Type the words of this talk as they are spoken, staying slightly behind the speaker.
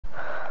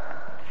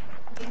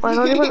I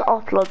don't even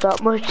upload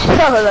that much, so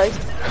like...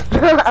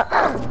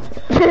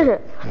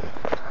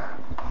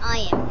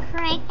 I am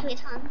cracked with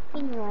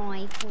hunting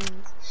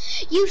rifles.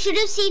 You should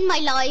have seen my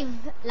live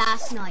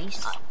last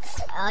night.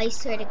 I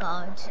swear to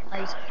God,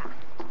 I was cracked.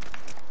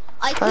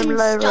 I couldn't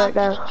live stop right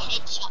now. getting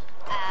headshot.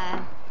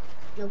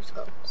 No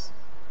scopes.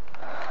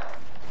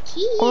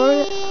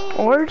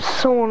 Or it's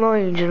so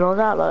annoying, you know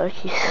that, like,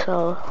 he's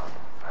so...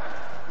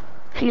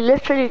 He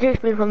literally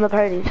kicked me from the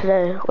party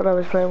today when I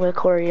was playing with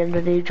Corey, and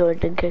then he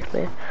joined and kicked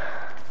me.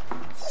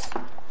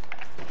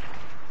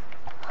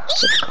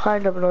 Which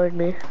kind of annoyed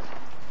me.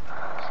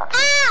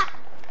 Ah!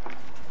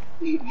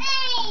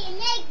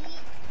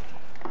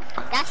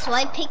 That's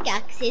why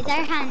pickaxes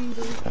are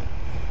handy.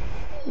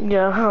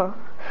 Yeah, huh?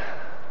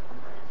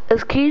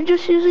 Is Keen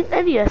just using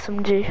any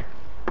SMG?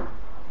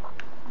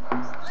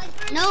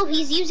 No,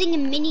 he's using a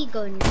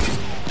minigun.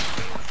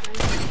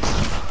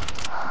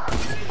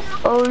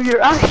 Oh,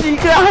 you're actually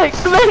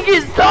cracked! Make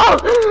it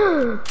stop!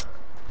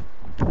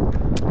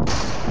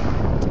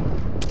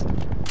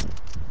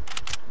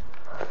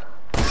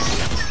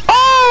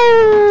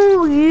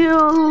 Oh,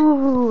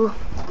 you!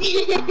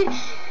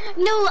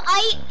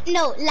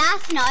 No,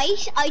 last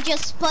night I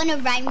just spun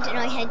around and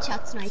I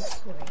headshot sniped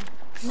for him.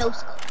 No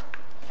scope.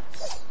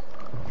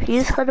 He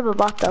is kind of a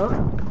bot though.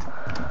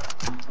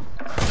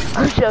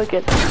 I'm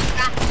joking.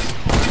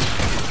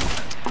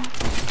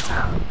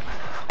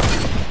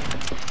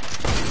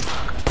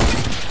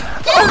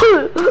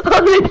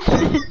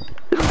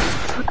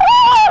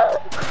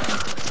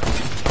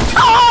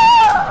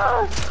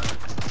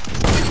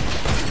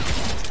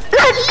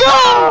 Let's go!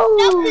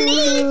 Stop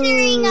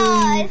lasering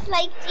us!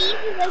 Like,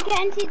 Jesus, I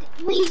can't hit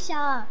my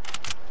shot.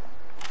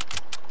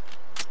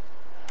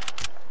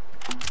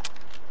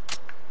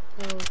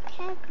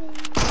 Okay.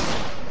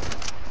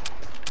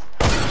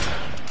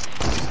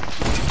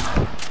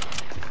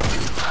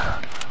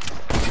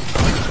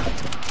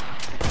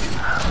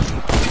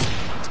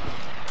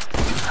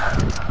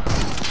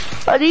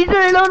 I need to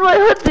reload my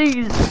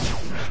hoodies!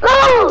 No!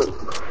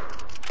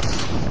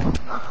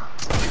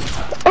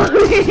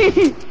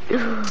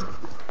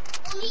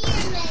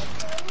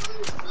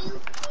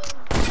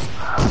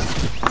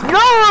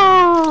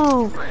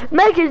 No!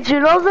 Megan, you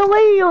know the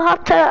way you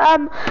have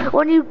to,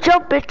 when you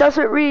jump it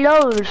doesn't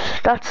reload.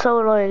 That's so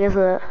annoying,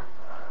 isn't it?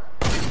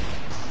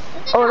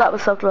 Oh, that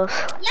was so close.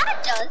 Yeah,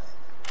 it does.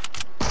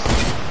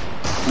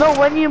 No,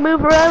 when you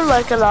move around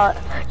like a lot,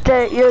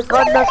 your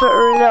gun doesn't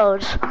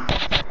reload.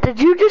 Did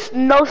you just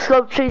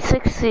no-scope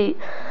 360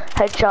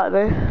 headshot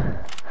me?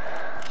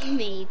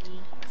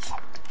 Maybe.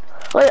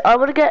 Wait, I'm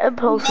gonna get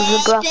impulses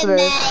and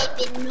grapplers.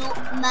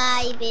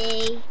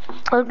 Maybe.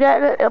 I'm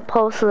getting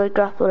impulses and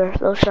grapplers,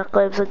 those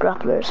shockwaves and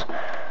grapplers.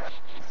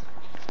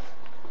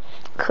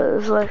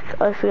 Cause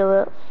like, I feel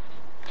it.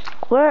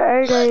 Where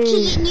are they?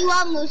 Keaton, you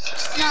almost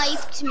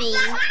sniped me.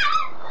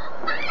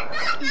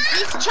 Is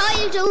this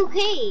child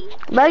okay?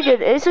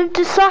 Megan, isn't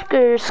the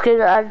soccer skin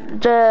and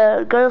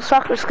the girl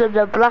soccer skin,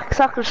 the black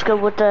soccer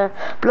skin with the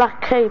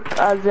black cape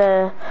and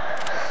the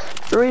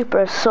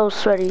Reaper so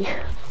sweaty?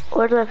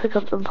 Where did I pick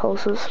up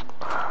impulses?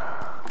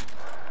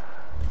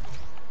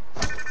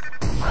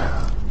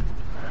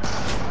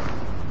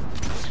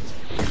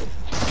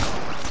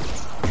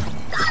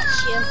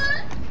 Gotcha.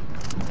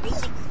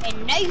 360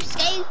 and no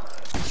scope.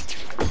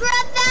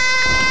 Brother!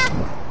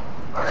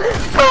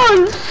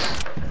 False!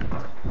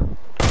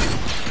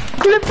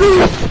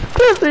 Clippers!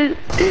 Clippers!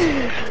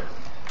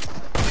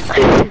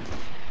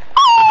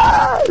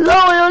 No,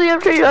 I only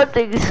have 3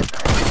 huntings.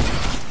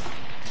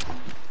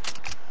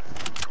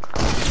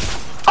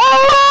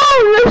 Oh,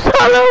 you're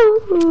solo!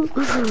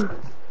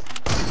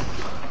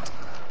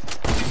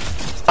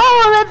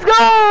 Oh, let's go!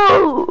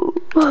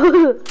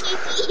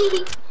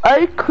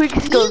 I quick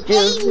scoped you.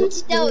 Aimed,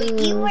 though.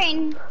 You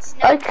weren't.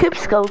 I quick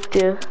scoped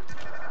you.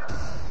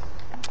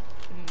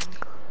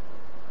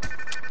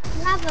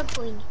 Lava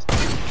point.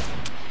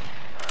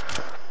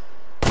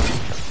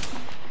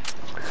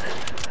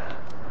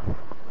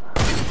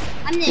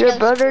 Your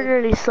brother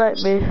nearly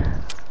sniped me.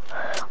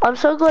 I'm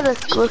so good at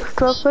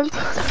scoping.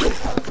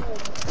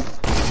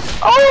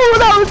 Oh,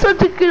 that was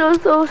such a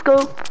good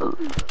scope.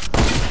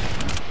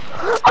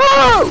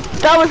 Oh,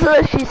 that was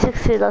actually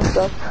 16. That's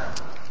good.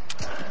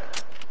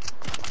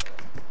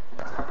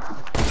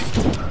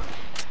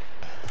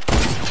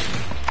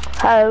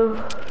 How?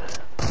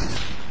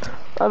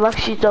 I'm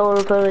actually don't want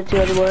to play with you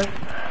anymore.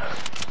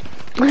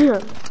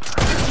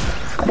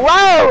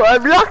 Wow,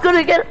 I'm not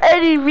gonna get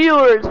any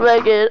viewers,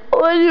 Megan.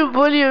 Why are you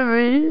bullying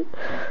me?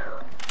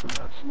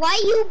 Why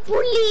you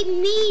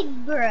bullying me,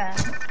 bruh?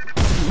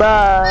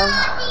 Bruh.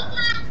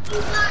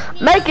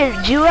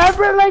 Megan, do you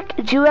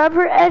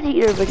ever edit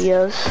your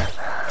videos?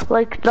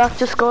 Like, not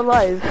just go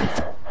live?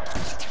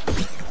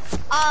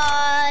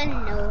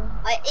 No.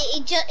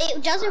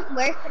 It doesn't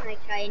work when I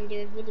try and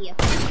do a video.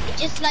 It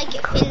just like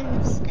it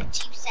films a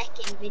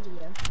 2-second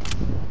video.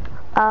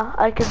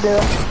 I can do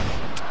it.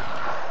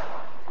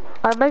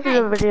 I'm making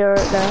a video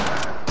right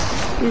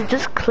now. You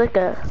just click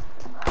it.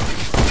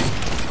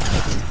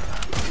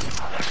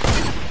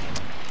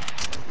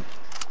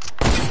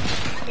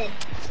 dead.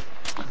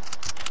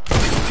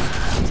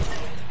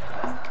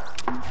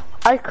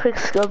 I quick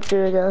scope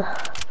doing it.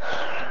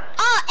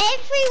 Oh,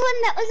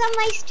 everyone that was on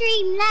my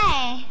stream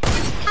left.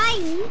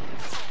 Thanks.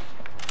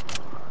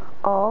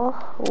 Oh,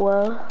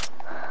 well.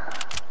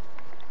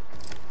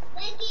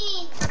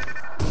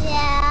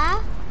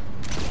 Yeah.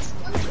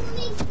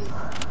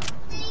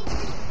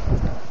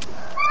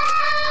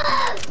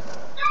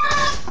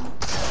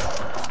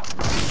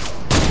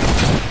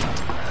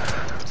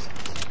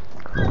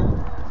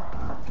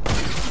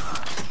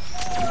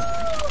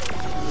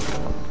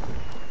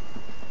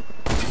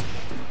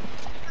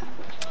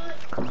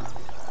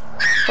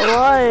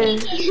 Why?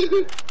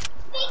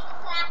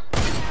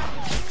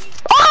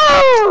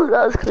 Oh,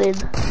 that was clean.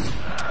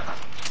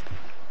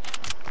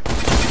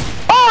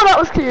 Oh, that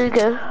was clean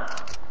again.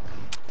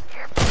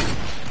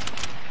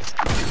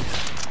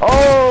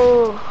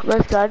 Oh,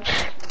 nice dodge.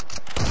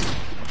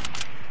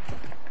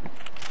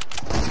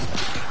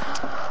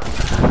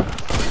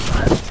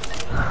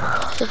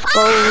 Let's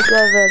go,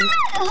 Kevin.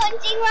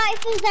 Hunting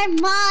rifles are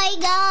my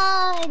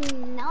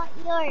gun, not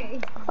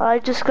yours. I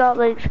just got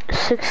like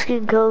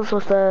 16 kills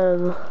with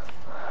them.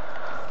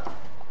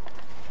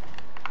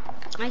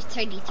 I have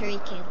 33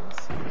 kills.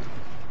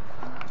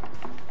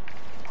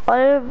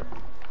 I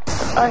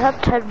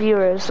have 10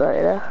 viewers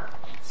right now.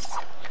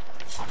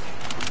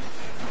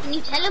 Can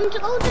you tell them to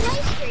go to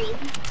my stream?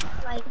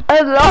 Like,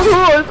 I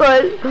love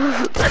it.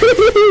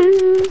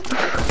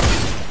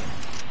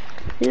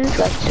 You just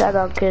got chat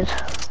on, kid.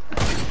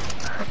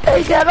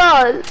 Hey, get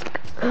on!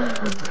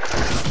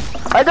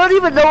 I don't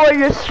even know where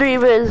your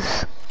stream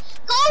is.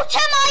 go to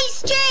my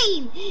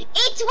stream!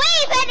 It's way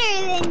better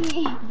than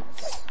you.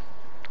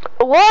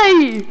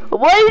 Why?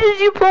 Why did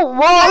you put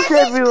walls This is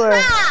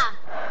everywhere? crap.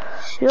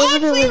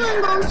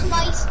 Everyone go to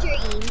my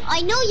stream.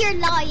 I know you're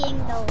lying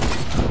though.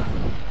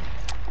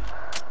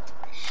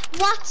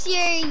 What's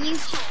your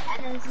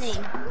YouTube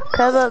name?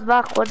 Kevin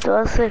Mac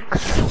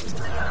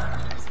 126.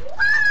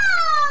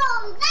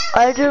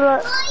 I do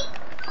not.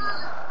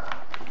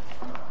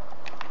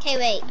 Okay,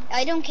 wait.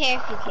 I don't care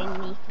if you kill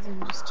me because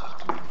I'm just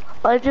checking.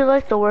 I do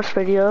like the worst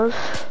videos.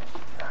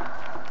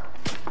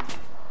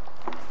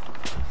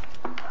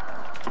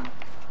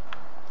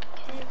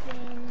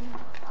 Kevin.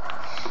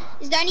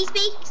 Is there any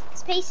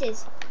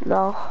spaces?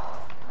 No.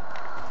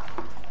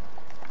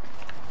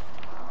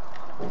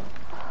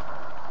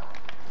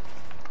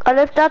 And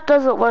if that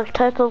doesn't work,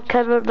 type in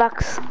Kevin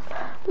Mac's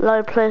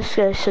live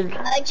PlayStation.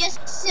 I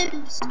just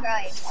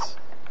subscribed.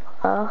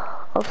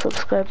 I'll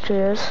subscribe to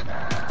yours.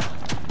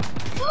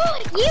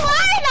 You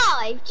are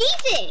live!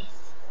 Jesus!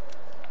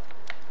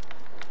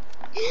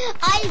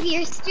 I have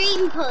your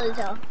stream pulled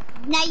up.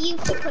 Now you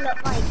can pull up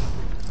mine.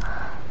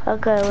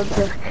 Okay, one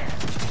sec.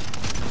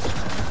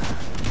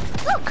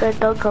 Okay,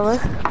 don't go in.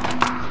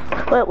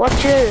 Wait,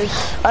 what's yours?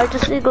 I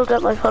just need to go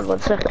get my phone, 1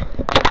 second.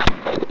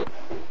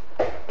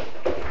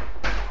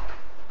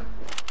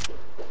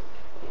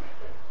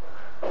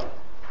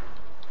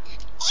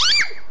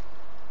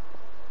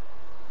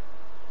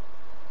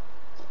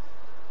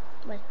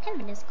 Well, 10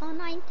 minutes gone,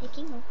 I'm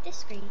taking off the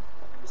screen.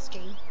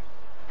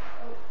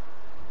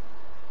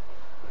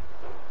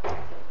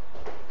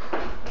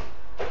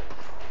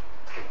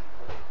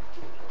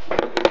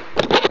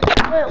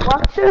 Wait,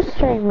 what's your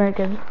stream,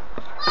 Megan?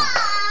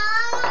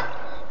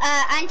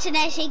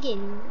 Antoinette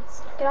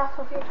Higgins. Get off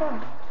of your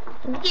phone.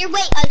 Here,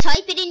 wait, I'll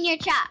type it in your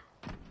chat.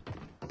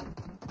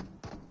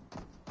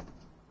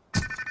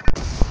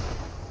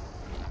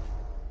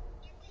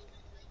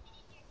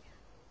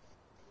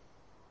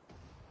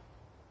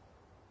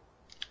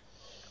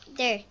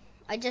 There,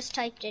 I just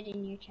typed it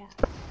in your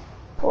chat.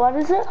 What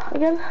is it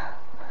again?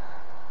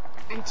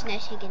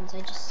 Antoinette Higgins,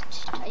 I just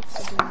typed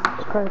it in your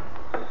chat. Okay.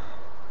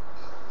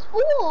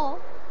 Ooh!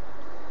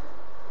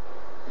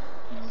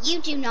 You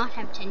do not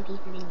have 10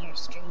 people in your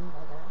stream,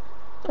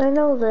 brother. I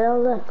know, they all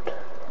left.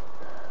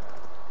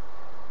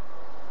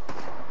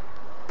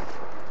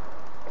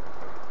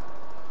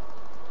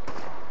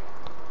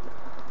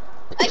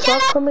 It's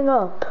not coming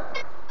up.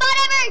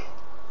 Whatever!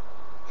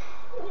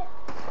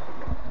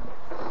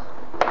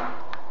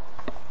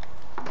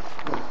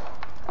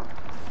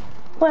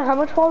 Wait, how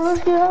much followers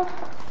do you have?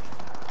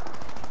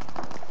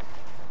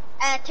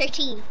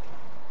 13.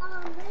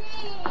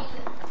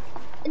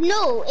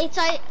 No, it's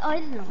I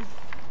don't know.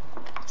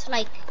 It's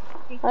like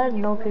I have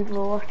no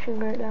people watching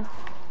right now.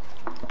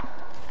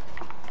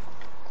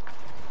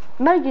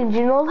 Megan, do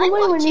you know the I'm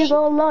way when you watching.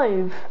 go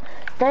live?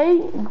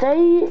 They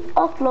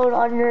upload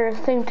on your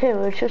thing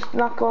too. It's just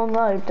not going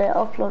live. They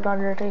upload on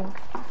your thing.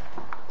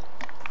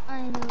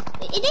 I know.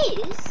 It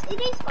is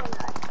going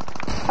on.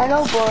 I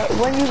know, but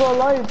when you go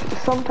live,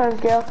 sometimes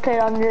they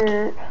update on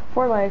your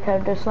Fortnite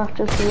account. It's not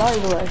just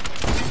live away.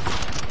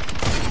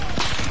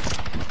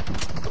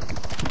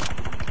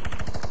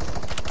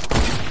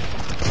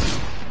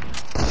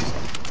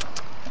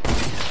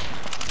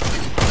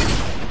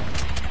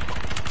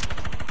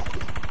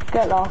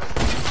 Get lost.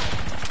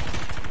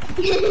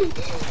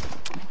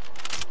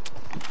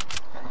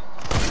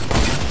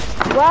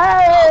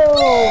 Wow!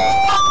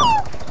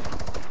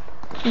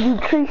 You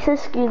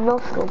 360 no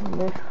scope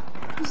me.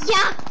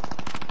 Yeah.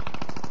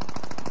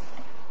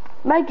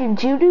 Megan,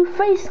 do you do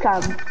face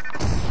cam?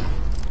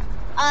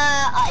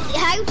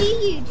 How do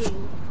you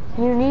do?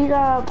 You need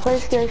a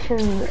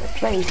PlayStation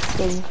face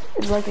thing.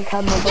 It's like a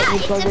camera, but you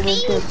plug it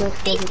into a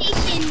PlayStation.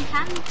 PlayStation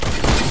camera.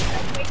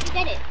 Where'd you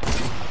get it?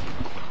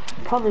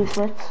 Probably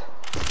Smiths.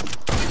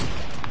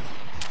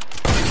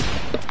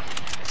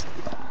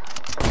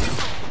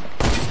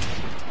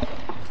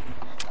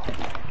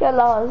 Get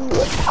lost.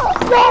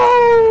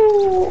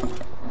 No!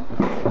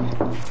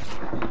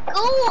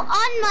 Go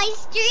on my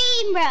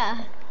stream,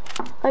 bruh.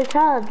 I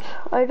can't.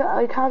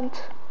 I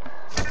can't.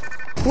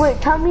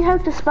 Wait, tell me how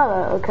to spell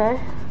it, okay?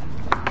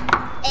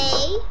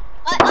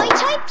 I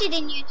typed it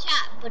in your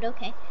chat, but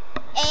okay.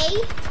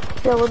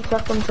 Yeah, one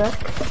sec.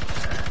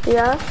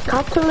 Yeah,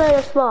 capital A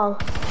or small?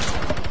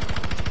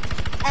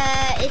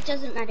 It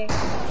doesn't matter.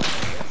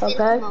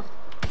 Okay.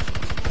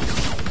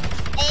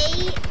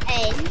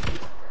 A-N.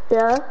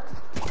 Yeah.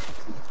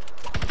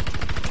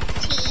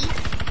 T.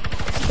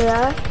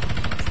 Yeah.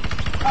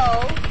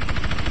 O.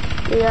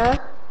 Yeah.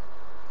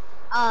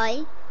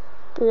 I.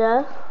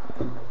 Yeah.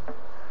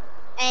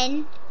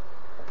 N.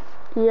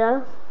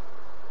 Yeah.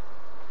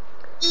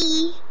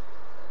 E.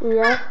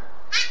 Yeah.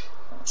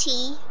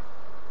 T.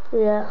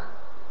 Yeah.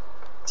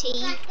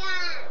 T.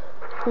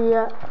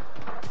 Yeah.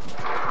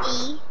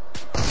 E.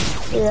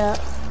 Yeah.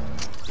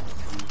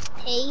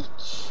 H.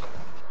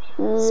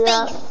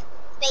 Yeah.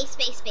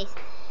 Space. H.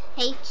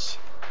 H.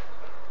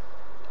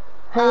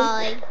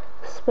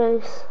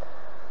 Space.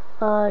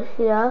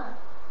 Yeah.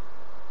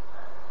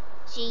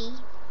 G.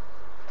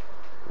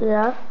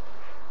 Yeah.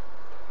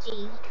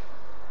 G.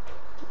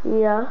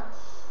 Yeah.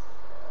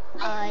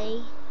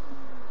 I.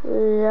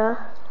 Yeah.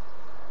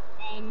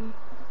 N.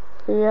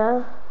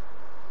 Yeah.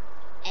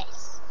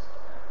 S.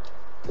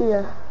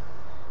 Yeah.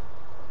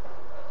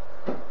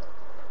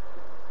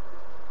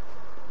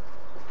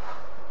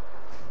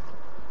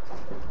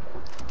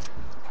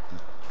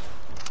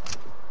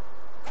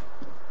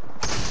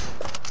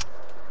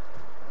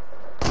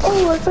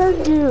 Oh, I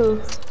found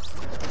you.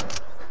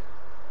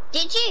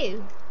 Did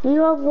you?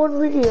 You have one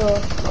video.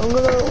 I'm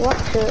gonna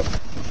watch it.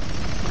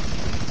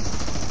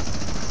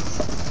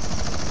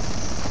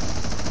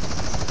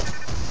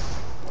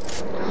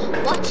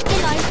 Watch the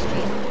live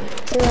stream.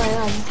 Yeah, I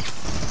am.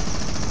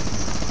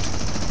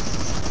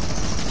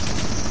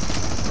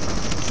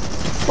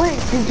 Wait,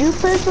 did you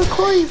finish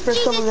recording for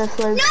some of this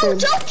live stream? No,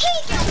 don't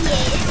take it!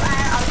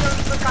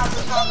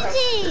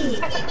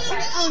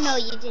 Oh no,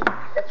 you didn't. No,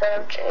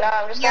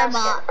 I'm just You're asking.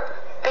 not.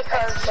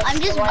 Because I'm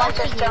just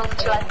watching you.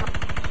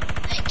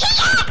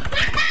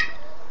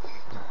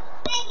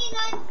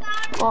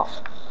 Oh,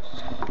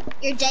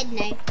 You're dead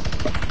now.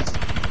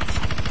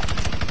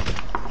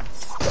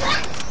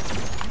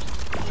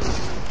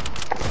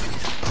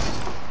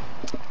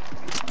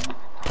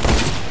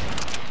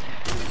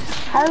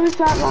 how is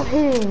that not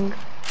hitting?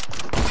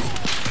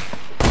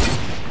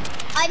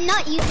 I'm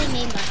not using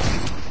aimbot.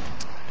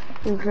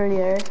 You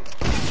prettier.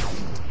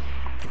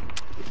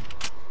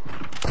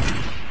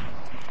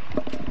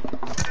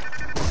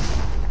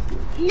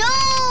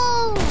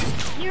 No!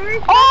 You're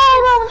Oh,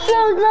 that was so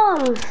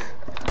close!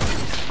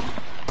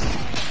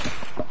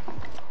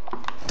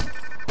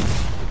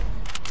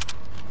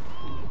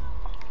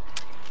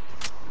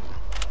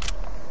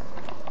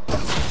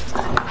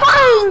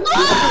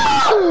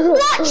 Oh,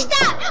 watch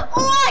that!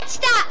 Watch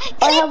that!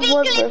 I have Clip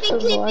one it,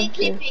 person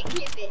watching.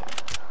 clip it.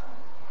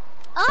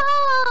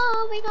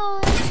 Oh my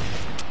god.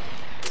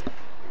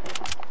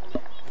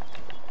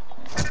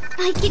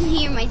 I can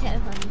hear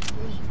myself on the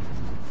screen.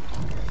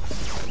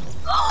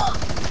 Oh!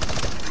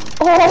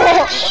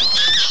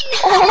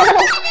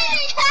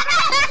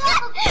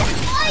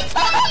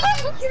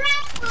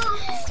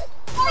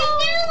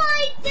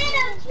 I did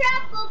a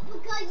triple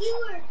because you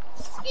were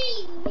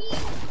seeing me.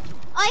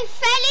 I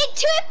fell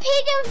into a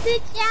pit of the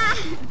jam.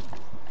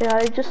 Yeah,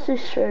 I just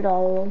destroyed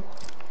all of them.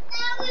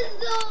 That was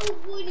so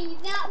funny.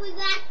 That was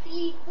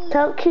actually funny.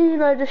 Tell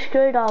Keen I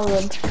destroyed all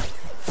of them.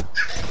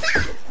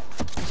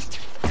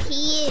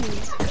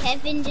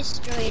 Kevin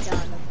destroyed all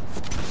of them.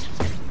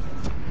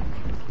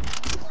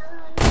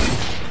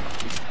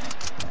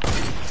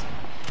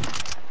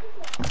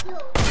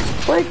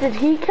 Wait, did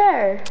he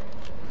care?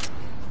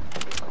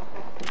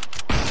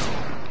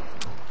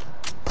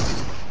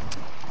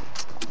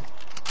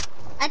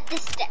 At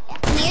the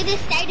near the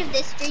start of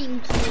the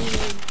stream,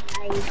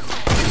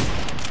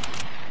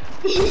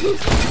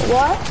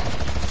 What?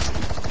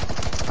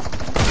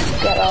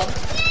 Get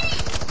off.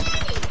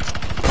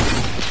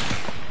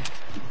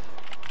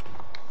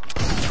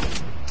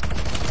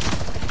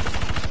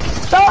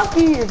 Stop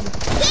him!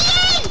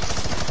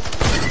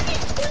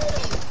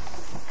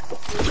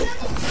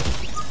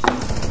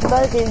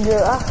 Megan,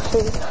 you're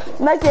actually...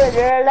 Megan,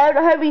 you're allowed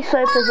to heavy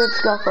snipers and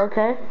stuff,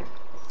 okay?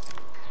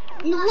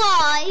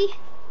 Why?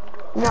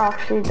 No,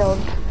 actually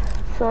don't.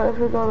 So if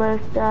we go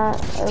like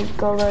that, and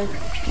go like...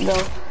 No.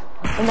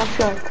 I'm not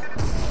sure.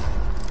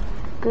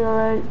 Go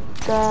like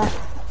that.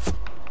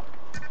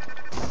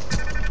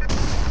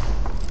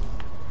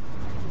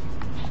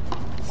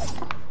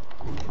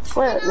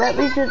 Wait, let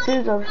me just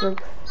do something.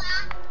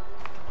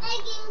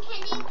 Megan,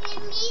 can you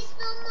give me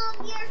some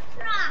of your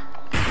crap?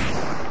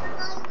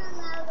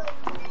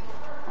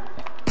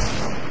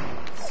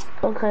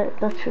 Okay,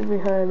 that should be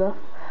high enough.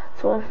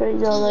 So if we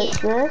go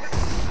like this,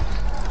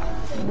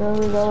 and then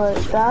we go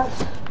like that.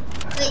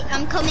 Wait,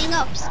 I'm coming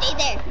up. Stay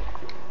there.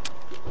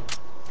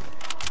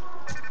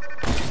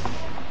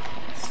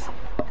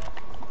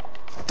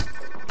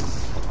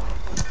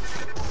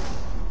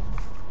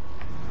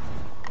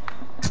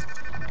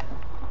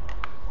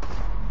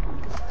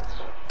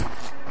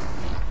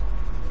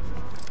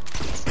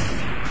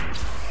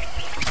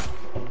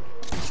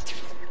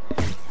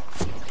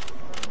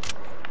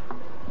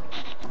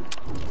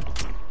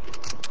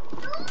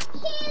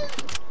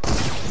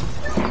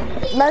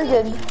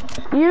 Megan,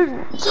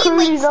 you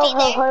clearly know stay how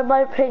there. high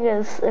my ping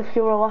is if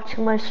you were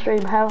watching my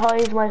stream. How high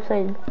is my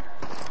ping?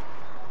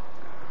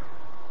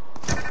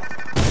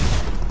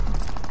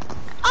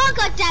 Oh,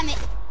 god damn it.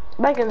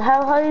 Megan,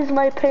 how high is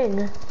my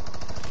ping?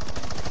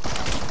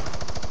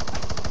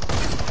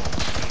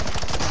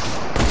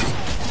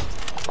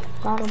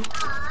 Got him.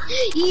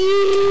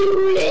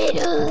 You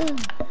little.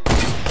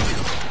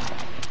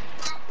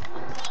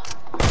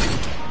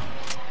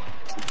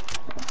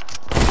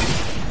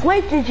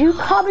 Wait, did you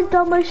comment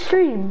on my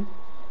stream?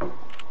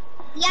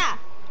 Yeah.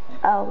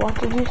 Oh, what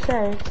did you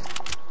say?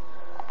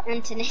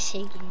 Internet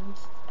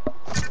games.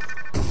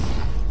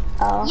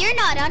 Oh, You're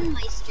not on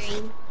my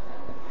stream.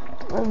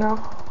 I don't know.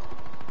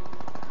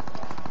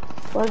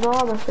 What's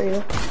on it for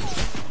you?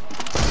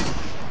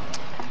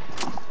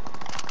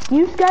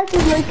 You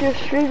scheduled like your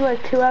stream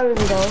like 2 hours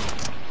ago.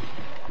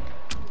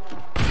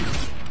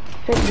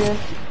 Take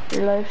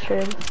your live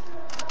stream.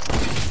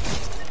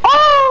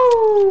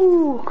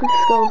 Oh! Quick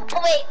scope.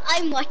 Oh wait,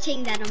 I'm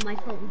watching that on my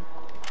phone.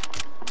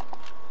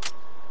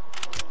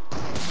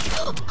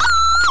 Oh!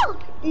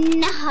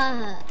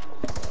 Nah.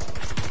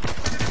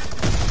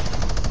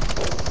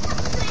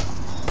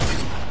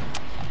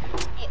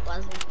 It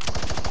wasn't.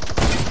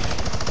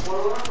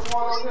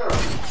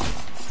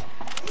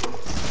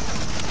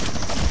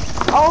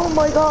 Oh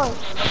my god.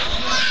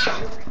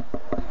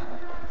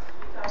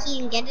 You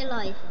can get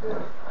alive.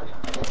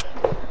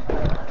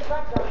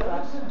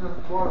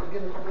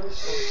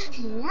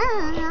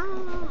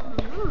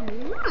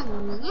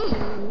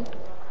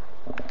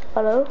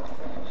 Hello?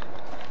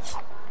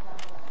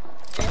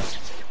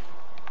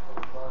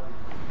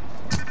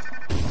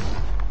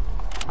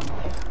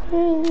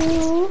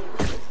 Hello?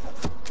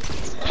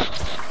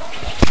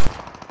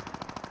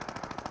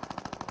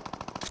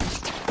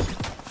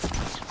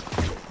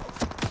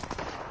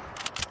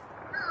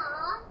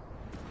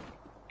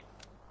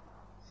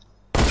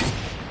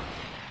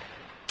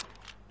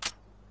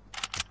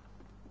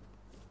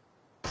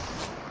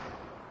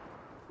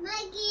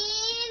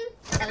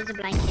 That was a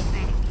blanket,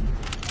 right?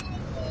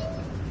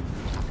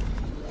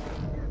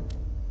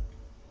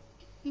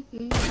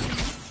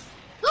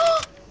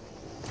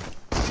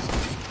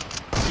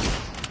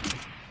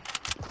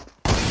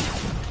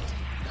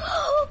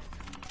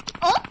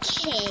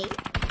 Okay.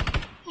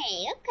 Hey,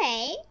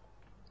 okay.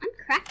 I'm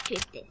cracked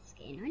with this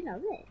skin. I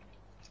love it.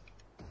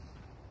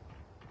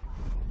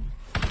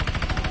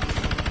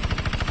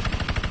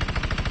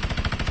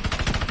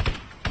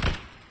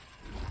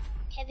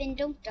 Kevin,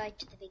 don't die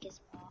to the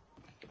biggest ball.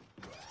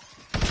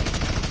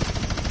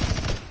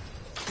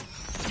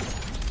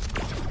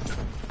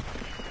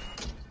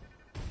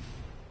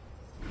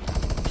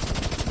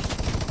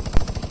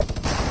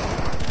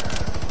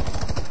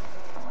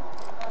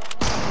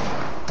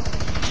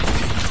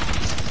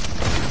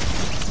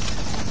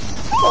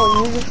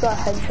 Oh, you just got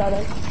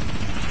headshotted.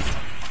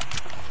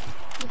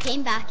 You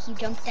came back, you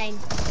jumped down.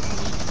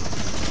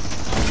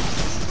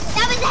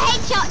 That was a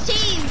headshot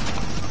too!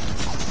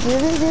 You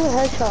didn't even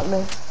headshot me.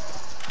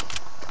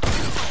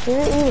 You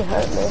didn't even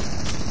hurt me.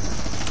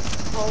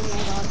 Oh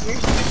my god, you're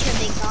such a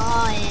big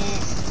guy.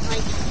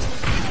 Like,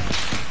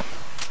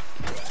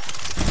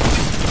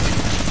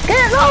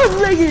 Get off,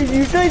 Megan!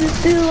 You're trying to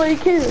steal my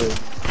kill.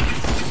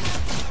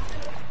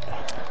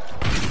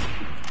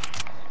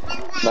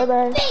 Bye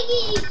bye.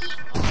 Biggie!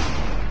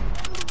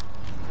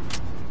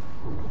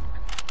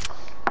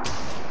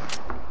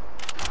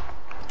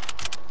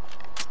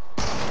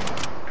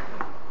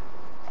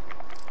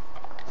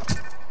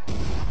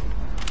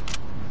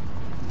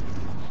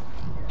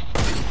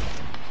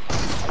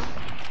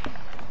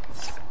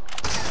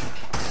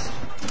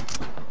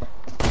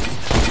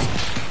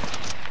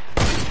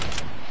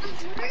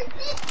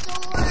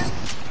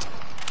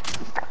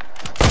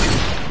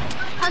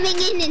 Coming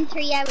in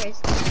 3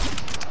 hours.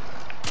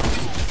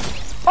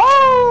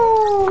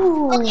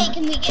 Oh! Okay,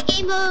 can we get a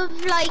game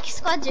of like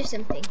squads or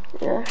something?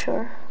 Yeah,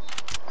 sure.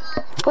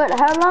 Wait,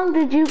 how long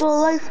did you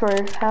go live for?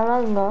 How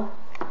long ago?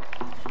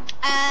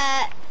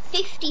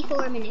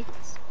 54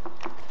 minutes.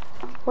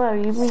 Wow,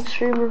 you've been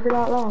streaming for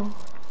that long?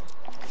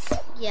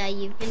 Yeah,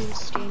 you've been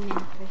streaming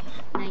for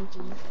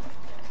 19.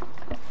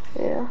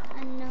 Yeah.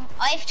 I know.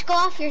 I have to go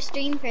off your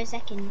stream for a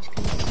second.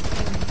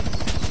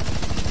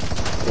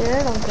 Yeah,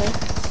 I don't care.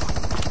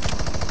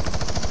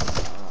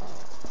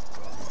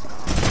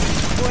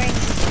 Boring.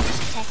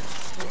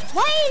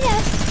 Why the?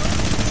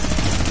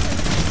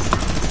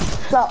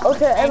 Stop.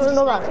 Okay, everyone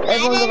go back.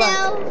 Everyone go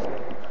back.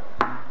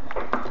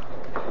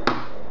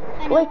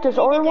 Wait, does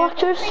Oren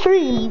watch your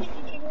stream?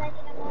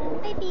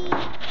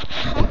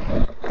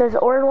 Does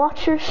Oren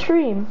watch your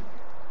stream?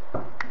 I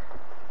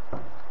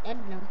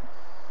don't know.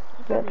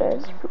 Yeah,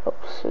 that's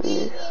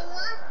absolutely.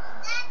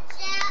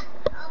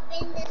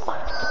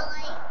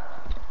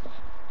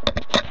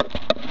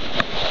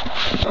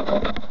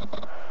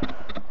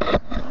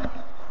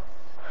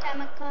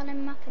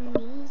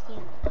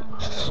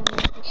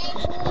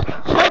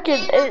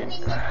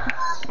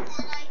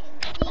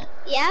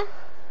 Yeah?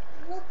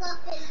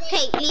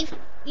 Hey,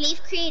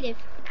 leave creative.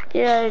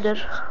 Yeah, I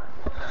did.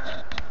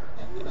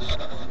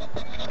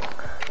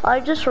 I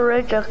just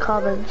read your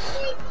comments.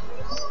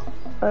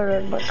 I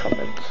read my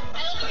comments.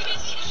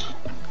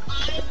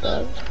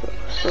 That's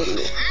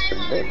absolutely the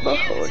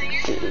neighborhood.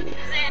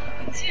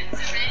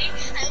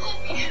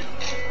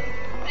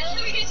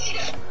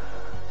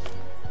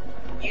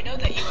 You know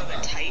that you have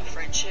a tight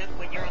friendship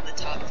when you're on the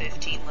top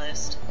 15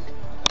 list?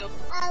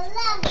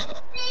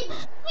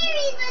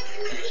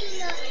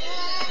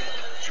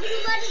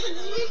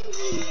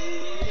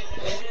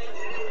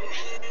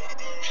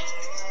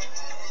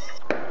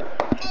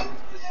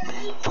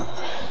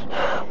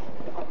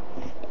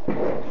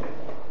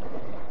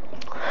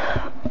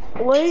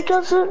 Why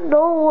doesn't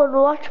no one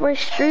watch my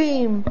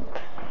stream?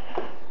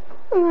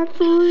 That's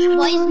weird.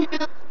 Why is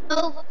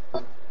no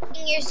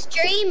in your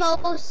stream?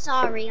 Oh,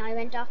 sorry, I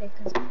went off it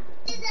because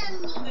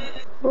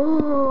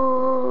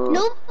Oh.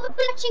 no one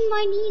watching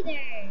mine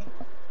either.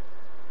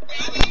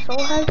 So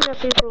hard to get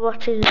people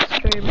watching the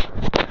stream.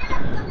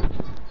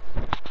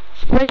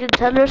 Megan,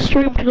 tell her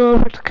stream to go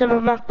over to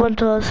Kevin Mac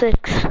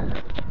 106.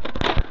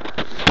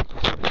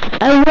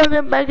 Everyone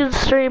in Megan's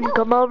stream,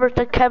 come over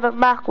to Kevin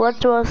Mac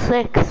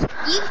 106.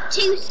 You have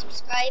 2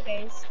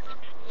 subscribers.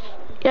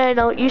 Yeah, I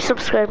know, you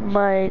subscribed,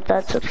 my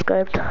dad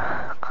subscribed.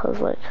 Cause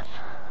like,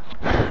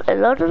 it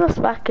loaded us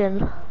back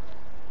in.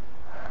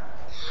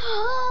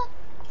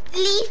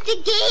 Leave the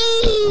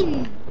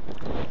game!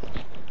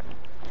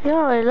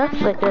 Yeah, I left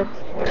the game.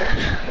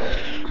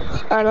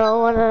 I don't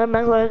wanna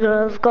make my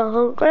girls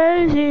go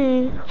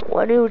crazy.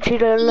 When you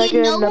cheated like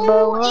You you're know,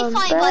 number one, if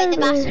I buy the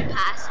baby. Master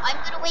Pass, I'm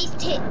gonna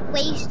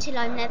wait till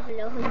I'm level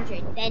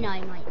 100, then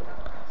I might.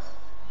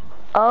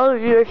 Oh,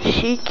 you're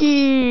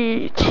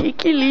cheeky,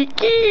 cheeky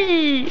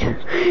leaky,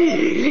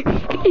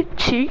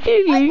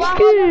 cheeky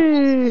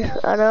leaky.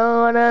 I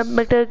don't wanna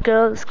make the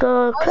girls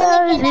go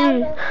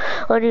crazy.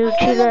 When you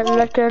cheated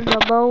like you're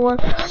number one.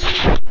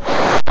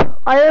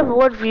 I have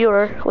 1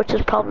 viewer, which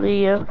is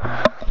probably you.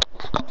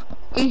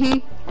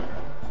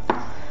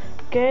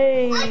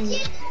 Game.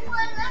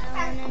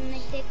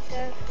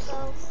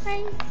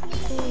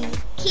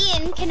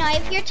 Kian, can I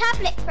have your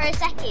tablet for a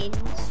second?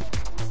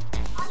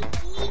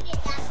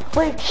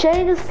 Wait,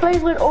 Shane is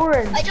playing with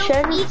Orange. I don't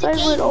Shane need is the playing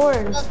game. with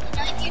Orange. Well, can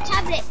I have your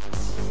tablet?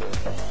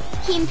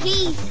 Kian,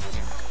 please.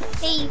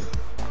 Please.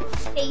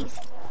 Please.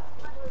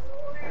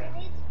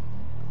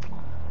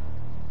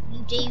 You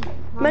do.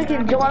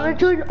 Megan, do you want to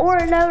join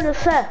Orange now in a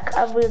sec?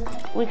 And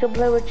we can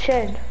play with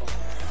Shane.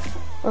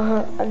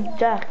 And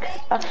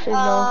Jack. Actually, no.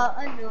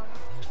 I know.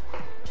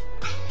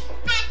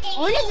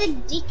 Owen is a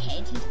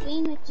dickhead. He's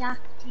playing with Jack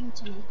too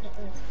to make it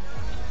worse.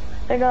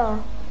 I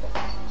know.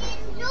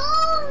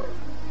 No!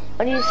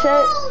 And he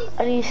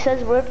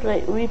says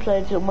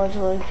replay too much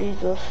like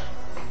Jesus.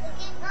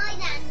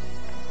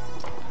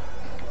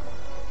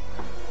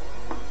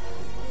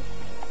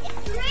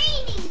 It's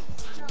raining.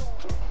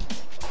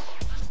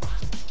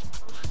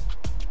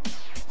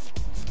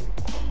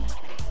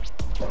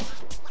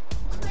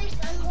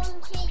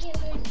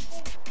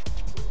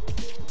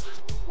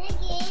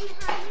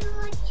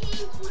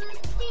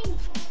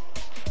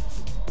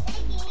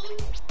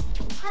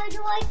 How do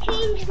I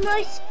change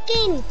my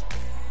skin?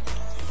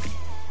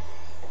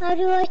 How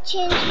do I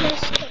change my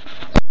skin?